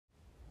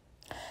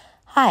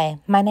Hi,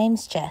 my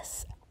name's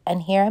Jess,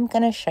 and here I'm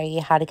going to show you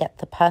how to get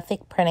the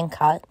perfect print and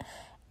cut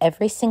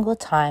every single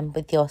time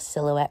with your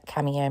Silhouette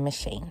Cameo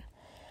machine.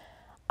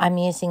 I'm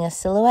using a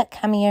Silhouette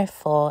Cameo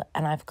 4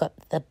 and I've got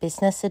the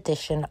business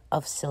edition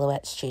of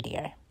Silhouette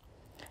Studio.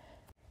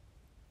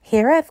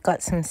 Here I've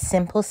got some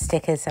simple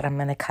stickers that I'm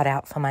going to cut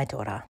out for my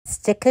daughter.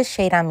 Sticker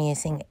sheet I'm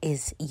using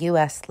is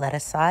US letter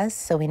size,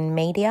 so in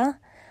media,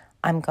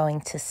 I'm going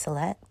to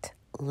select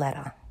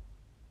letter.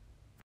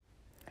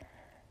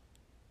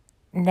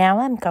 Now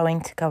I'm going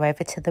to go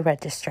over to the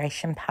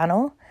registration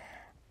panel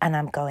and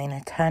I'm going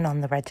to turn on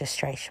the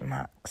registration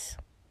marks.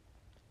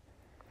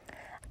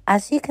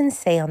 As you can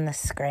see on the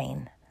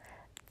screen,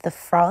 the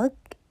frog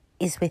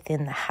is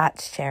within the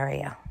hatched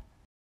area.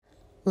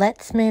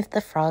 Let's move the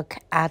frog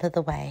out of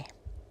the way.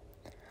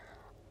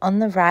 On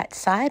the right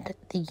side,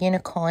 the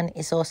unicorn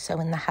is also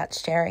in the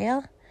hatched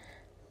area,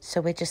 so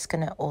we're just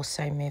going to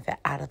also move it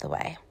out of the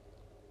way.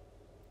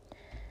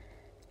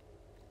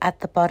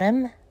 At the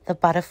bottom, the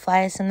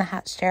butterfly is in the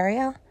hatched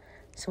area,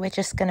 so we're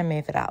just going to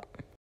move it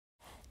up.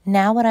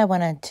 Now what I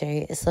want to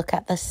do is look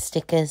at the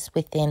stickers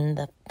within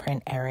the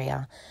print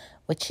area,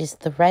 which is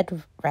the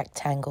red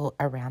rectangle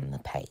around the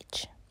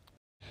page.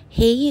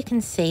 Here you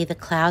can see the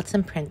clouds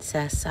and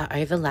princess are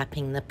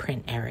overlapping the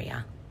print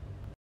area.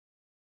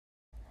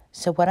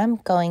 So what I'm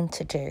going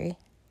to do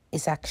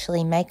is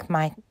actually make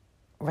my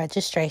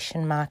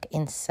registration mark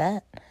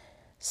inset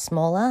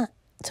smaller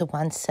to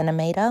 1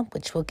 centimeter,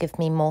 which will give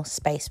me more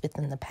space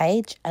within the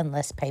page and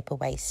less paper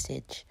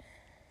wastage.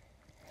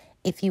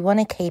 If you want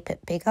to keep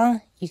it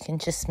bigger, you can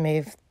just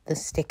move the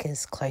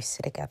stickers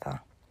closer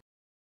together.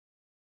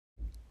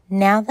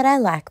 Now that I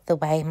like the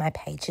way my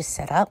page is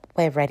set up,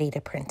 we're ready to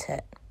print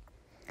it.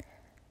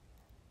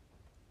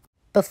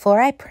 Before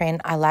I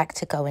print, I like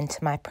to go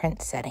into my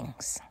print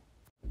settings.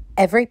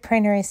 Every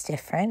printer is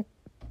different,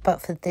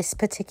 but for this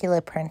particular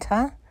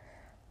printer,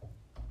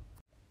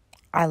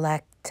 I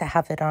like to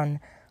have it on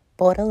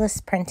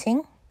borderless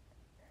printing.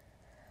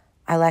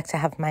 I like to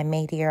have my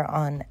media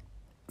on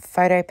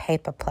photo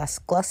paper plus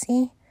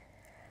glossy.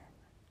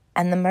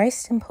 And the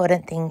most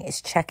important thing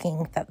is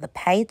checking that the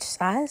page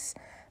size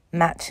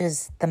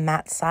matches the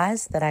matte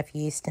size that I've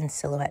used in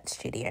Silhouette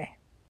Studio.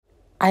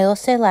 I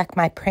also like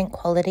my print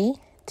quality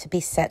to be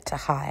set to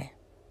high.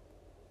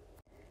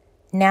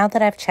 Now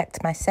that I've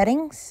checked my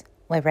settings,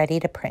 we're ready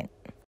to print.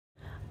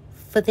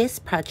 For this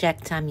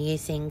project, I'm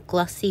using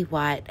glossy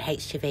white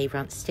HGV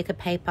ront sticker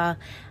paper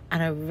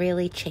and a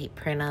really cheap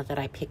printer that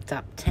I picked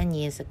up 10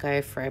 years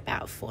ago for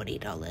about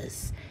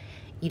 $40.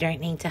 You don't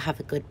need to have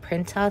a good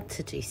printer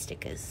to do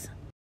stickers.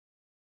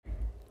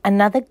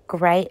 Another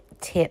great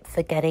tip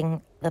for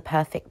getting the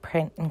perfect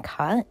print and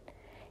cut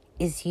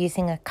is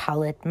using a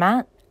coloured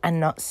mat and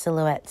not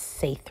Silhouette's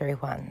see-through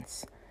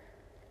ones.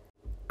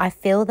 I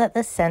feel that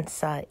the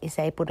sensor is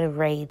able to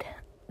read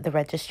the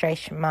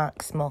registration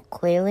marks more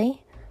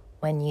clearly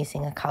when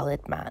using a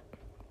coloured mat.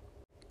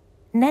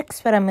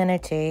 Next, what I'm going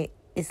to do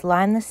is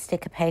line the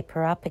sticker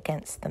paper up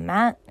against the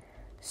mat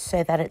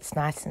so that it's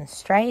nice and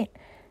straight,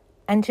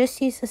 and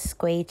just use a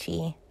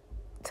squeegee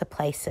to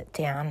place it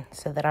down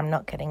so that I'm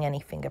not getting any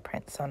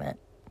fingerprints on it.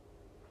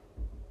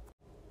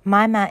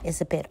 My mat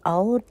is a bit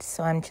old,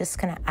 so I'm just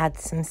going to add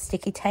some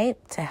sticky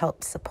tape to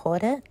help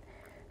support it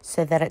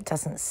so that it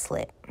doesn't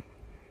slip.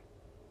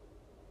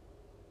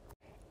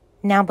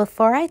 Now,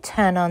 before I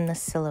turn on the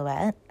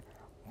Silhouette,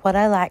 what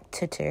I like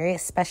to do,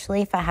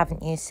 especially if I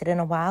haven't used it in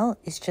a while,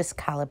 is just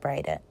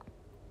calibrate it.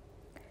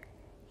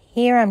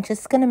 Here I'm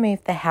just going to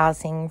move the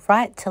housing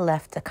right to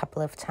left a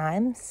couple of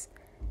times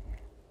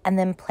and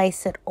then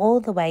place it all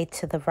the way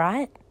to the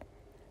right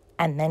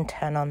and then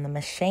turn on the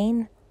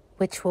machine,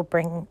 which will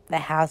bring the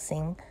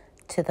housing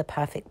to the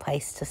perfect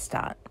place to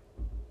start.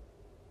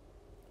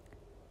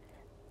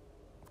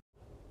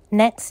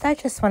 Next, I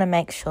just want to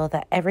make sure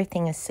that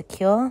everything is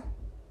secure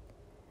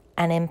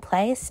and in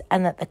place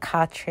and that the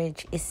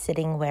cartridge is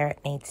sitting where it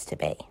needs to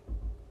be.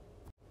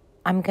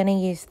 I'm going to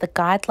use the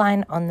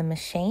guideline on the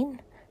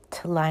machine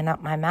to line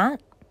up my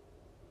mat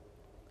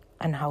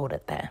and hold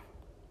it there.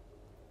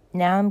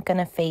 Now I'm going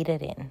to feed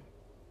it in.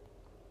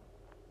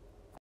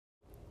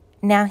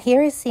 Now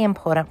here is the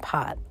important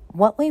part.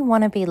 What we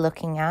want to be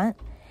looking at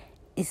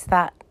is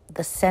that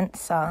the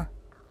sensor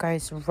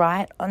goes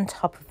right on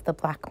top of the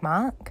black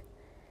mark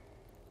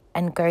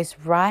and goes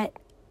right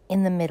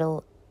in the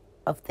middle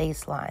of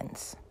these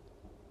lines.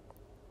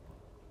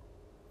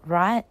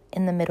 Right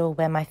in the middle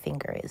where my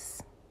finger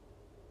is.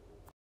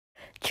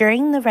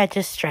 During the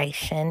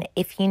registration,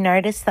 if you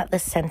notice that the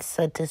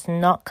sensor does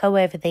not go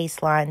over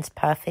these lines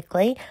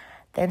perfectly,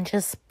 then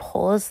just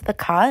pause the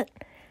cut,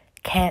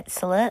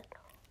 cancel it,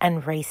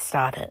 and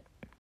restart it.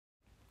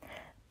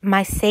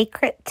 My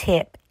secret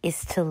tip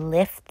is to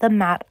lift the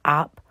mat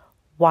up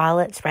while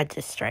it's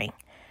registering.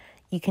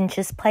 You can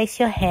just place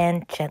your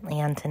hand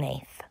gently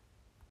underneath.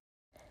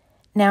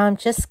 Now I'm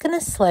just going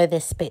to slow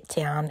this bit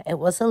down. It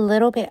was a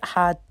little bit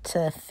hard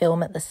to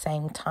film at the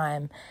same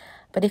time,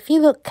 but if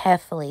you look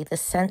carefully, the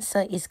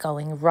sensor is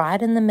going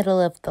right in the middle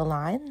of the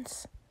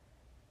lines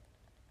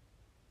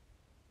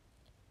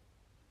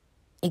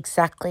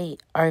exactly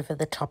over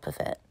the top of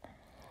it.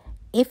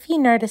 If you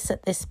notice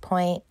at this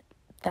point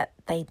that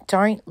they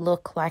don't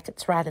look like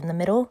it's right in the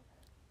middle,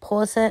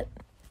 pause it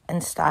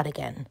and start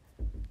again.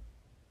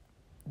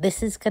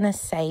 This is going to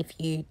save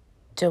you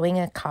doing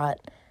a cut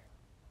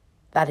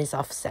that is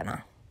off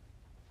center.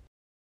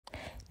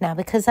 Now,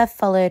 because I've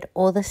followed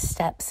all the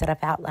steps that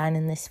I've outlined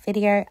in this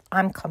video,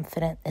 I'm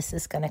confident this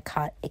is going to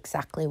cut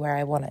exactly where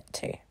I want it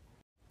to.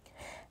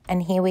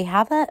 And here we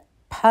have it,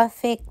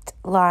 perfect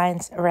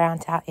lines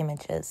around our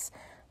images,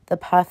 the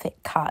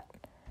perfect cut.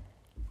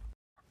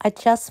 I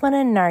just want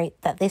to note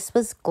that this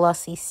was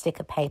glossy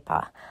sticker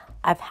paper.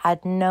 I've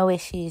had no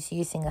issues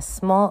using a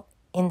small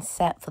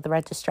inset for the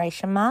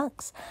registration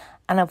marks,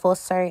 and I've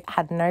also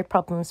had no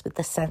problems with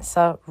the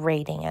sensor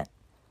reading it.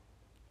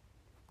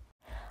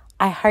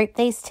 I hope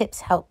these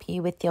tips help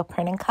you with your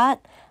print and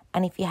cut,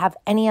 and if you have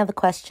any other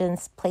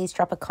questions, please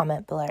drop a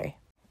comment below.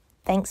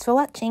 Thanks for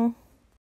watching.